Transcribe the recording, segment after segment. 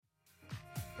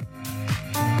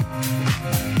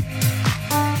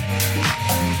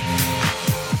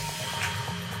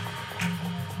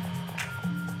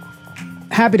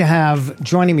Happy to have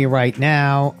joining me right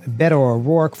now Beto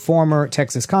O'Rourke, former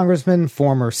Texas congressman,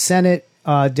 former Senate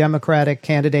Democratic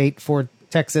candidate for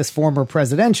Texas, former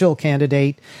presidential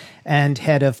candidate, and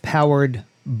head of Powered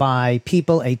by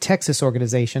People, a Texas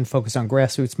organization focused on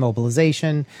grassroots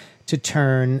mobilization to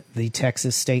turn the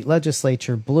Texas state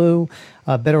legislature blue.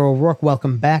 Beto O'Rourke,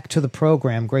 welcome back to the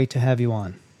program. Great to have you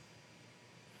on.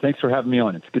 Thanks for having me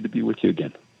on. It's good to be with you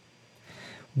again.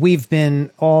 We've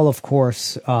been all, of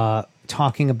course,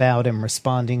 talking about and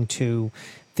responding to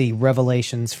the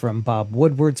revelations from Bob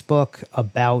Woodward's book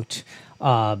about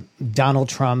Donald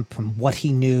Trump and what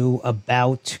he knew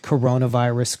about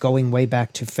coronavirus going way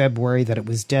back to February, that it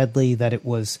was deadly, that it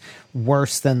was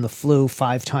worse than the flu,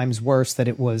 5 times worse, that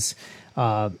it was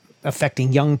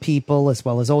affecting young people as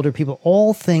well as older people,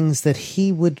 all things that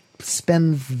he would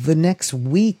spend the next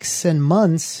weeks and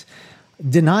months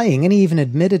denying. And he even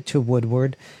admitted to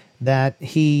Woodward that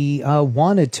he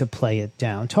wanted to play it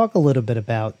down. Talk a little bit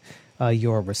about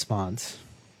your response.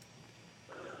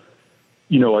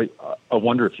 You know, I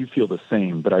wonder if you feel the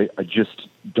same, but I just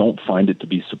don't find it to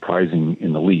be surprising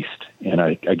in the least. And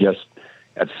I guess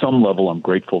at some level, I'm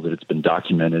grateful that it's been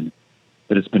documented,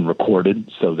 that it's been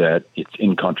recorded so that it's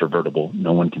incontrovertible.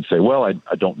 No one can say, well,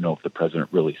 I don't know if the president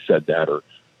really said that or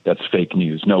that's fake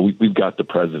news. No, we've got the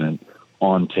president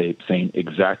on tape saying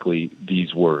exactly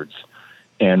these words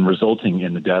and resulting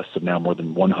in the deaths of now more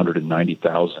than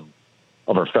 190,000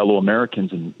 of our fellow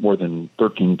Americans and more than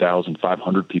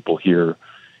 13,500 people here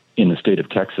in the state of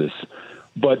Texas.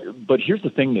 But here's the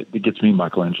thing that gets me,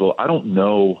 Michelangelo. I don't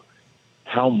know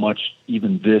how much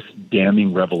even this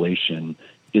damning revelation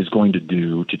is going to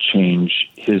do to change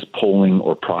his polling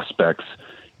or prospects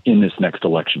in this next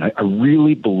election. I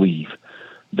really believe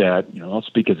that, I'll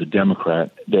speak as a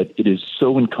Democrat, that it is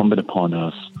so incumbent upon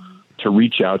us to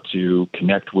reach out to,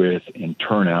 connect with, and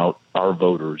turn out our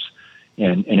voters.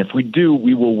 And if we do,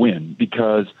 we will win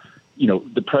because,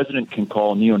 the president can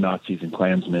call neo-Nazis and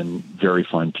Klansmen very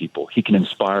fine people. He can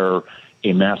inspire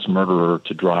a mass murderer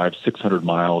to drive 600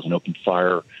 miles and open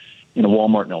fire in a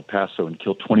Walmart in El Paso and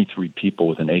kill 23 people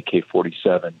with an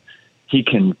AK-47. He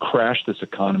can crash this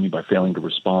economy by failing to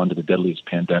respond to the deadliest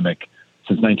pandemic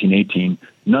since 1918.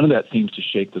 None of that seems to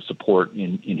shake the support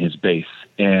in his base.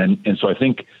 And so I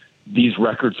think these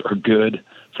records are good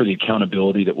for the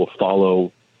accountability that will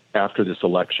follow after this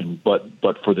election. But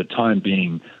for the time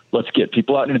being, let's get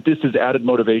people out. And if this is added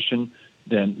motivation,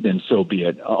 then so be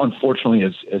it. Unfortunately,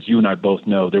 as you and I both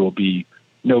know, there will be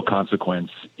no consequence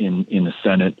in the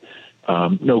Senate,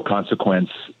 no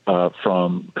consequence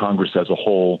from Congress as a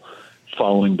whole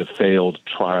following the failed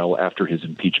trial after his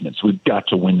impeachment. So we've got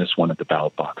to win this one at the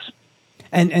ballot box.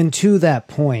 And to that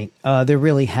point, there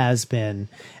really has been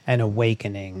an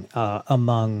awakening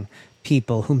among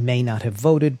people who may not have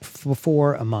voted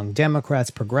before, among Democrats,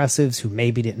 progressives who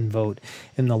maybe didn't vote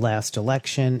in the last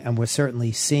election. And we're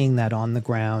certainly seeing that on the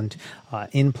ground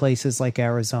in places like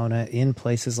Arizona, in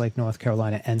places like North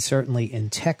Carolina, and certainly in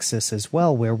Texas as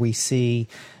well, where we see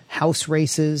House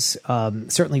races.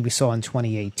 Certainly we saw in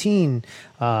 2018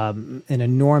 an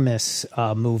enormous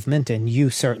movement, and you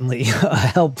certainly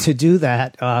helped to do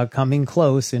that, coming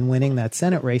close in winning that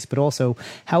Senate race, but also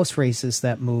House races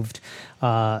that moved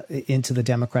into the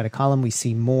Democratic column. We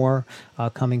see more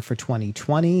coming for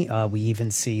 2020. We even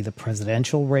see the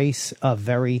presidential race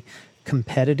very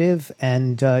competitive,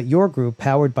 and your group,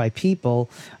 Powered by People,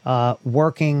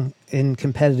 working in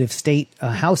competitive state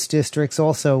House districts,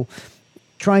 also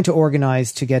trying to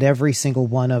organize to get every single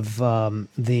one of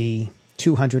the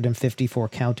 254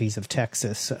 counties of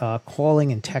Texas,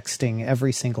 calling and texting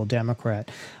every single Democrat.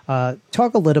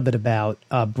 Talk a little bit about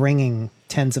bringing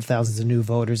tens of thousands of new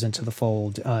voters into the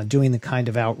fold, doing the kind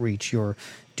of outreach you're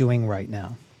doing right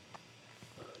now.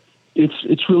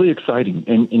 It's really exciting,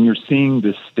 and you're seeing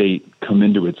this state come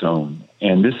into its own.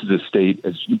 And this is a state,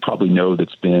 as you probably know,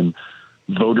 that's been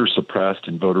voter suppressed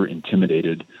and voter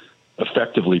intimidated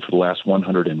effectively for the last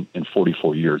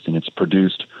 144 years. And it's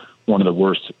produced one of the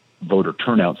worst voter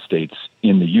turnout states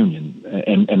in the union.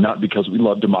 And not because we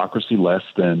love democracy less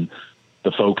than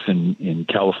the folks in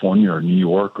California or New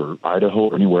York or Idaho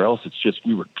or anywhere else. It's just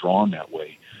we were drawn that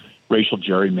way. Racial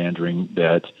gerrymandering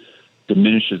that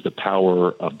diminishes the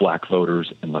power of black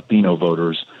voters and Latino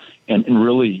voters and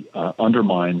really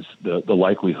undermines the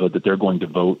likelihood that they're going to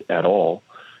vote at all.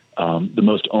 The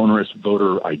most onerous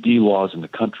voter ID laws in the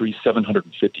country,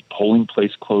 750 polling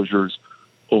place closures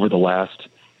over the last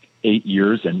 8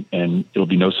 years. And it'll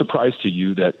be no surprise to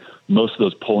you that most of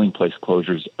those polling place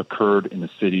closures occurred in the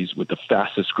cities with the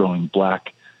fastest growing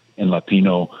black and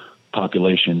Latino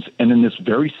populations. And then this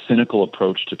very cynical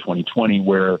approach to 2020,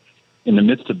 where in the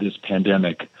midst of this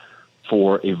pandemic,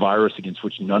 for a virus against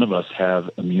which none of us have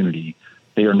immunity.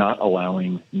 They are not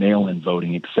allowing mail-in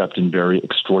voting except in very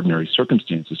extraordinary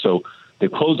circumstances. So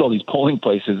they've closed all these polling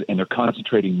places, and they're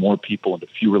concentrating more people into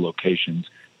fewer locations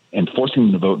and forcing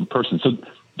them to vote in person. So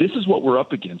this is what we're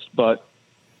up against. But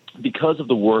because of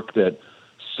the work that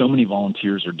so many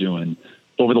volunteers are doing,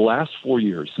 over the last 4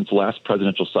 years, since the last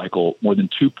presidential cycle, more than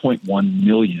 2.1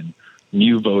 million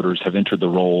new voters have entered the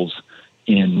rolls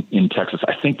in Texas.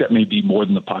 I think that may be more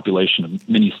than the population of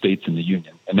many states in the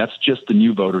union. And that's just the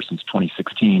new voters since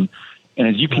 2016. And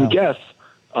as you can guess,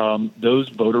 those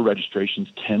voter registrations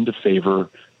tend to favor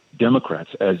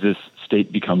Democrats as this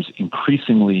state becomes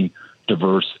increasingly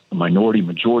diverse, a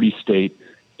minority-majority state,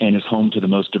 and is home to the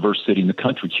most diverse city in the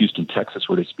country, Houston, Texas,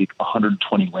 where they speak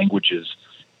 120 languages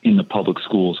in the public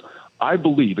schools. I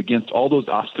believe, against all those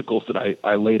obstacles that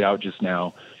I laid out just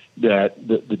now, that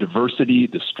the diversity,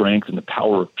 the strength, and the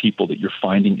power of people that you're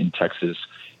finding in Texas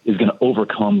is going to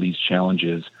overcome these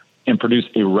challenges and produce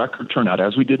a record turnout,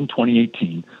 as we did in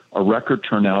 2018, a record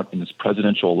turnout in this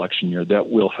presidential election year that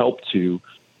will help to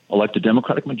elect a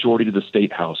Democratic majority to the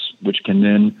state house, which can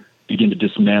then begin to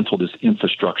dismantle this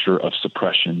infrastructure of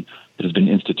suppression that has been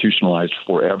institutionalized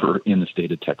forever in the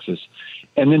state of Texas.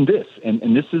 And then this,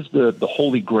 and this is the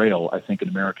holy grail, I think, in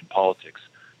American politics,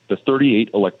 the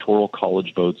 38 electoral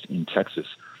college votes in Texas.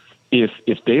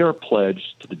 If they are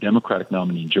pledged to the Democratic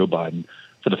nominee, Joe Biden,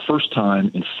 for the first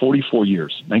time in 44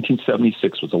 years,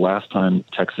 1976 was the last time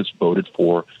Texas voted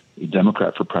for a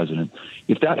Democrat for president.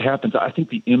 If that happens, I think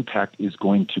the impact is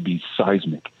going to be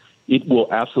seismic. It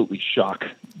will absolutely shock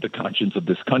the conscience of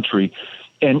this country.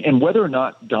 And whether or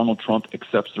not Donald Trump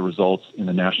accepts the results in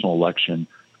the national election,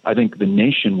 I think the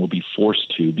nation will be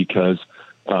forced to, because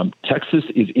Texas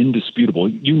is indisputable.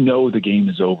 You know the game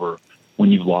is over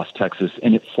when you've lost Texas,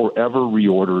 and it forever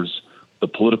reorders the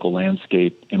political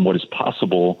landscape and what is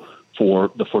possible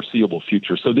for the foreseeable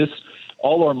future. So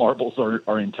all our marbles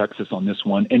are in Texas on this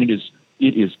one, and it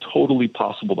is totally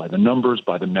possible by the numbers,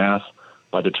 by the math,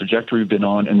 by the trajectory we've been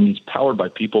on, and these Powered by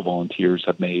People volunteers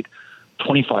have made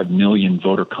 25 million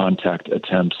voter contact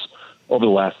attempts over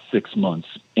the last 6 months.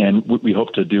 And we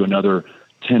hope to do another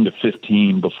 10 to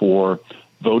 15 before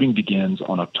voting begins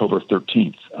on October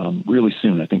 13th, really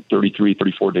soon, I think 33,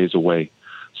 34 days away.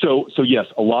 So yes,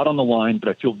 a lot on the line, but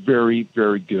I feel very,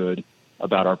 very good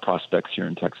about our prospects here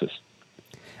in Texas.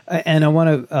 And I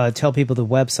want to tell people the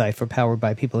website for Powered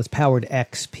by People. It's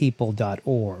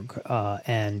poweredxpeople.org,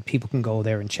 and people can go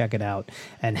there and check it out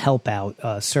and help out.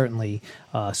 Certainly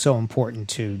so important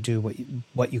to do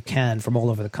what you can from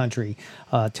all over the country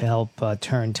to help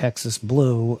turn Texas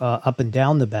blue up and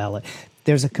down the ballot.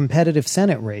 There's a competitive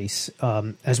Senate race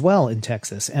as well in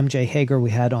Texas. MJ Hager, we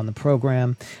had on the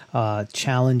program,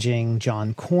 challenging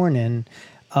John Cornyn.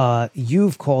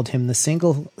 You've called him the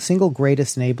single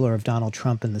greatest enabler of Donald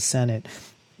Trump in the Senate.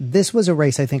 This was a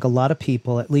race I think a lot of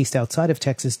people, at least outside of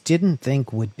Texas, didn't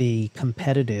think would be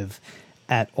competitive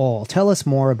at all. Tell us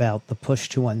more about the push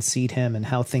to unseat him and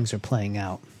how things are playing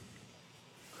out.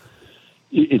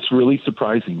 It's really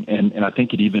surprising, and I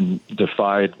think it even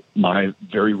defied my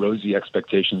very rosy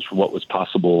expectations for what was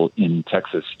possible in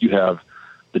Texas. You have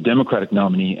the Democratic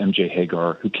nominee, MJ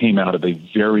Hagar, who came out of a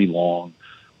very long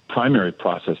primary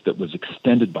process that was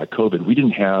extended by COVID. We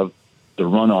didn't have the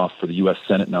runoff for the U.S.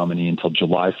 Senate nominee until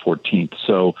July 14th.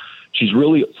 So she's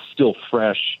really still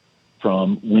fresh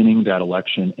from winning that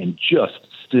election and just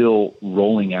still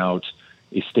rolling out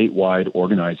a statewide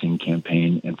organizing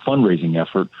campaign and fundraising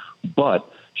effort.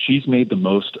 But she's made the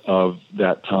most of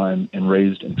that time and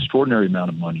raised an extraordinary amount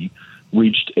of money,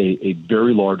 reached a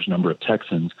very large number of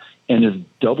Texans, and his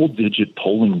double-digit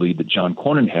polling lead that John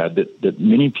Cornyn had that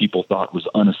many people thought was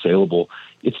unassailable,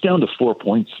 it's down to 4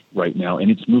 points right now,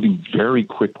 and it's moving very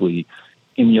quickly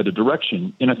in the other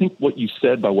direction. And I think what you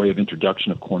said by way of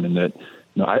introduction of Cornyn, that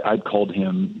I'd called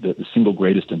him the single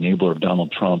greatest enabler of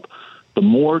Donald Trump, the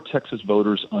more Texas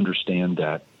voters understand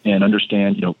that and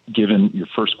understand, given your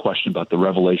first question about the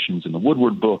revelations in the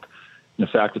Woodward book, and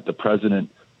the fact that the president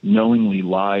knowingly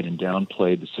lied and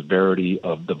downplayed the severity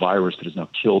of the virus that has now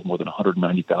killed more than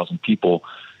 190,000 people,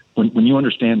 when you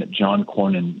understand that John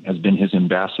Cornyn has been his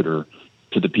ambassador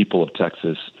to the people of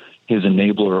Texas, his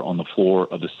enabler on the floor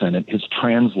of the Senate, his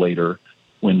translator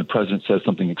when the president says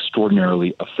something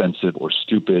extraordinarily offensive or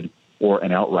stupid or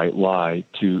an outright lie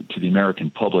to the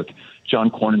American public, John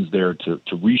Cornyn's there to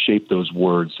reshape those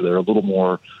words so they're a little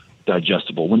more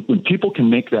digestible. When people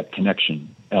can make that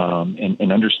connection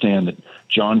and understand that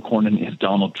John Cornyn is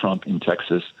Donald Trump in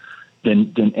Texas,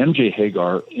 then MJ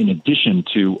Hagar, in addition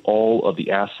to all of the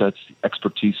assets,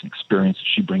 expertise, and experience that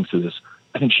she brings to this,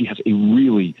 I think she has a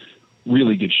really,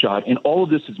 really good shot. And all of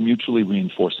this is mutually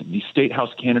reinforcing. These state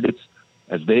house candidates,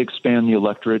 as they expand the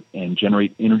electorate and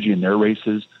generate energy in their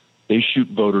races, they shoot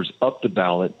voters up the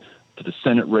ballot to the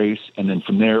Senate race, and then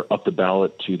from there up the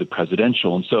ballot to the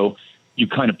presidential. And so you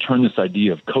kind of turn this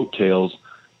idea of coattails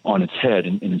on its head,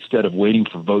 and instead of waiting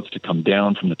for votes to come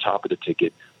down from the top of the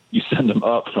ticket, you send them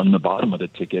up from the bottom of the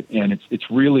ticket. And it's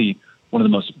really one of the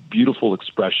most beautiful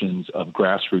expressions of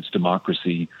grassroots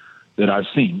democracy that I've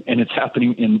seen. And it's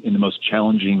happening in the most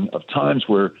challenging of times,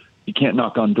 where you can't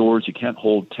knock on doors, you can't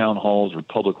hold town halls or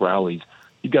public rallies.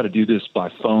 You've got to do this by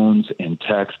phones and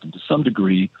text and to some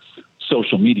degree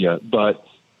social media. But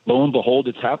lo and behold,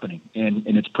 it's happening, and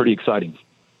it's pretty exciting.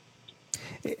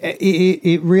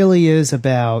 It really is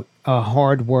about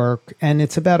hard work, and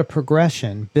it's about a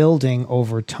progression, building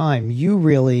over time. You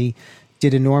really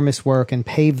did enormous work and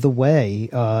paved the way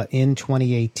in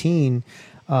 2018,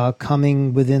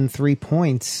 coming within 3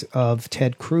 points of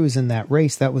Ted Cruz in that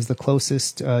race. That was the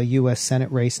closest U.S.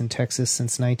 Senate race in Texas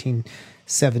since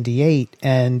 1978,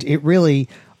 and it really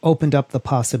opened up the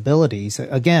possibilities.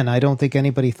 Again, I don't think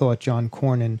anybody thought John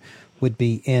Cornyn would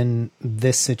be in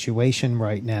this situation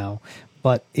right now,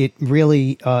 but it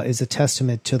really is a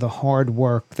testament to the hard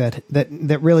work that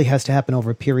really has to happen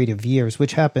over a period of years,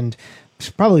 which happened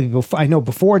probably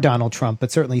before Donald Trump,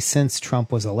 but certainly since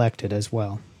Trump was elected as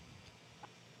well.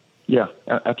 Yeah,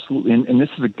 absolutely. And this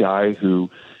is a guy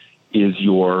who is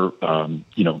your,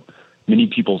 many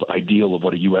people's ideal of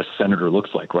what a U.S. senator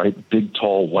looks like, right? Big,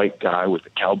 tall, white guy with a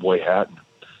cowboy hat, and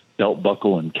belt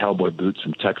buckle, and cowboy boots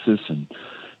from Texas, and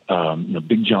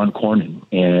Big John Cornyn.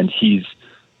 And he's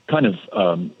kind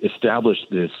of established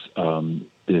this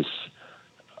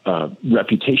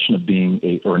reputation of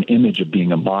being or an image of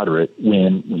being a moderate.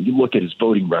 When you look at his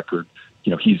voting record,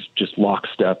 he's just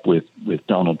lockstep with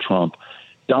Donald Trump.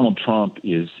 Donald Trump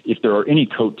is, if there are any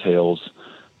coattails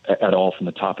at all from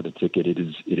the top of the ticket, it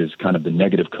is kind of the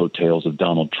negative coattails of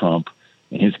Donald Trump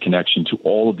and his connection to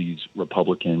all of these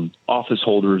Republican office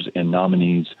holders and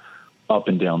nominees up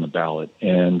and down the ballot,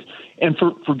 and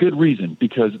for good reason,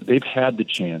 because they've had the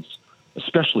chance,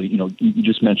 especially, you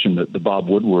just mentioned the Bob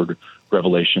Woodward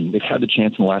revelation. They've had the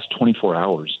chance in the last 24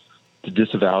 hours to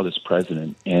disavow this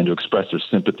president and to express their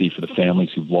sympathy for the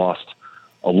families who've lost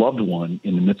a loved one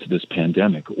in the midst of this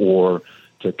pandemic, or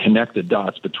to connect the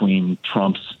dots between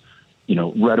Trump's,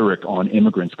 rhetoric on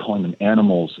immigrants, calling them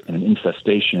animals and an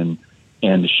infestation,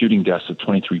 and the shooting deaths of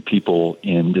 23 people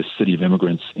in this city of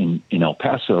immigrants in El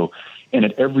Paso. And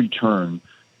at every turn,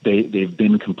 they've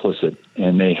been complicit,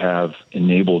 and they have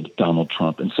enabled Donald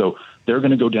Trump. And so they're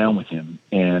going to go down with him.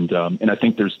 And I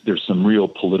think there's some real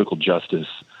political justice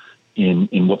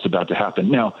in what's about to happen.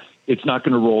 Now, it's not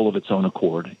going to roll of its own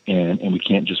accord, and we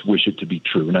can't just wish it to be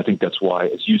true. And I think that's why,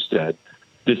 as you said,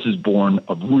 this is born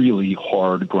of really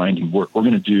hard, grinding work. We're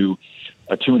going to do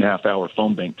a 2.5-hour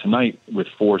phone bank tonight with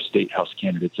 4 state house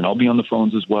candidates, and I'll be on the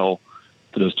phones as well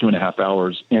for those 2.5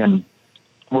 hours. And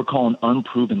we're calling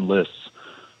unproven lists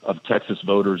of Texas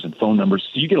voters and phone numbers.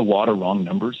 So you get a lot of wrong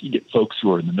numbers. You get folks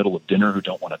who are in the middle of dinner who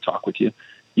don't want to talk with you.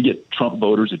 You get Trump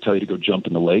voters who tell you to go jump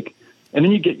in the lake. And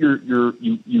then you get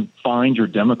you find your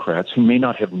Democrats who may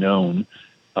not have known,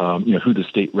 who the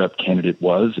state rep candidate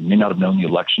was, and may not have known the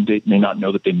election date, may not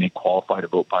know that they may qualify to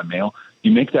vote by mail.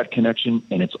 You make that connection,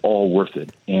 and it's all worth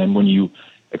it. And when you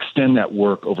extend that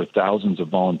work over thousands of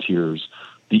volunteers,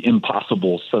 the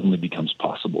impossible suddenly becomes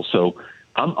possible. So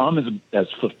I'm as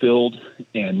fulfilled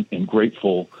and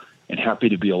grateful and happy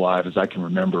to be alive as I can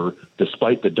remember,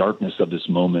 despite the darkness of this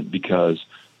moment, because,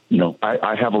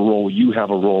 I have a role, you have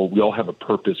a role, we all have a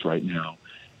purpose right now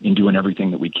in doing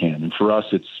everything that we can. And for us,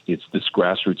 it's this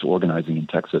grassroots organizing in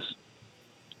Texas.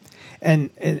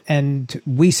 And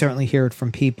we certainly hear it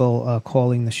from people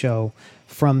calling the show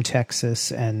from Texas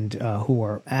and who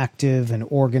are active and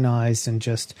organized and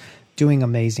just doing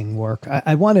amazing work.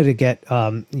 I wanted to get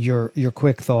your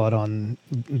quick thought on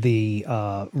the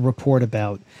report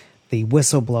about the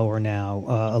whistleblower now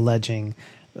alleging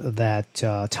that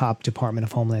top Department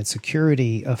of Homeland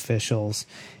Security officials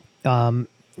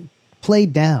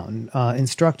played down,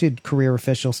 instructed career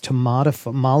officials to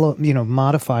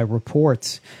modify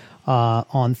reports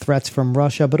on threats from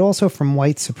Russia, but also from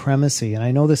white supremacy. And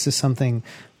I know this is something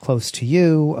close to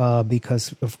you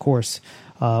because, of course,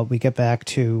 we get back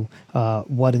to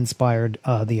what inspired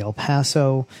the El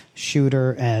Paso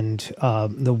shooter and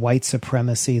the white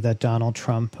supremacy that Donald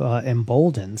Trump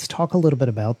emboldens. Talk a little bit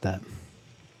about that.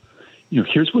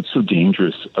 Here's what's so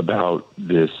dangerous about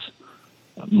this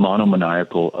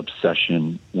monomaniacal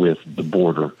obsession with the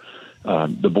border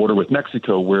with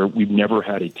Mexico, where we've never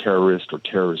had a terrorist or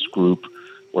terrorist group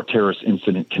or terrorist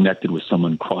incident connected with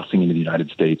someone crossing into the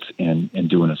United States and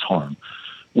doing us harm,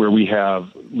 where we have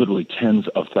literally tens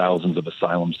of thousands of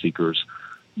asylum seekers,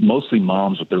 mostly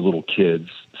moms with their little kids,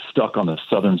 stuck on the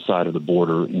southern side of the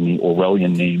border in the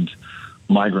Orwellian-named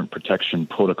Migrant Protection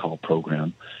Protocol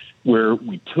program, where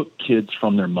we took kids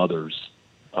from their mothers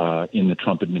in the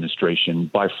Trump administration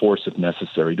by force if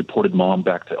necessary, deported mom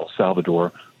back to El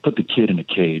Salvador, put the kid in a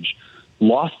cage,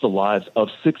 lost the lives of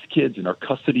 6 kids in our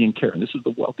custody and care. And this is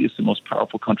the wealthiest and most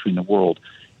powerful country in the world.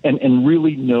 And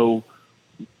really no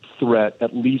threat,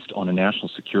 at least on a national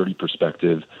security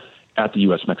perspective, at the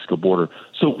U.S.-Mexico border.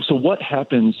 So what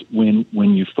happens when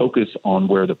you focus on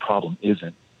where the problem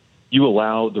isn't? You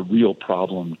allow the real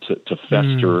problem to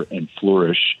fester and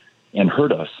flourish and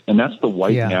hurt us. And that's the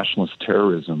white nationalist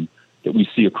terrorism that we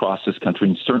see across this country.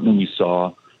 And certainly we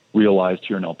saw realized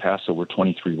here in El Paso where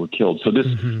 23 were killed. So this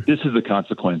is the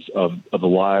consequence of the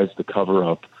lies, the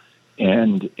cover-up,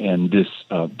 and this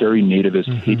very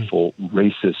nativist, hateful,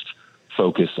 racist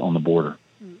focus on the border.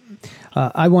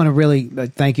 I want to really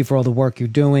thank you for all the work you're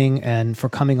doing and for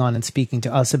coming on and speaking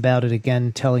to us about it.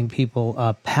 Again, telling people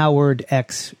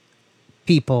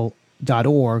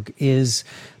poweredxpeople.org is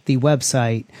the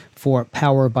website for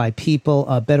Power by People.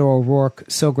 Beto O'Rourke,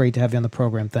 so great to have you on the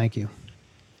program. Thank you.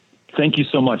 Thank you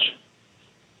so much.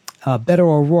 Beto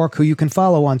O'Rourke, who you can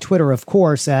follow on Twitter, of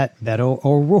course, at Beto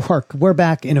O'Rourke. We're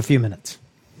back in a few minutes.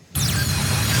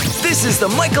 This is the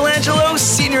Michelangelo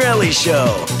Signorelli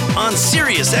Show on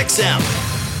Sirius XM.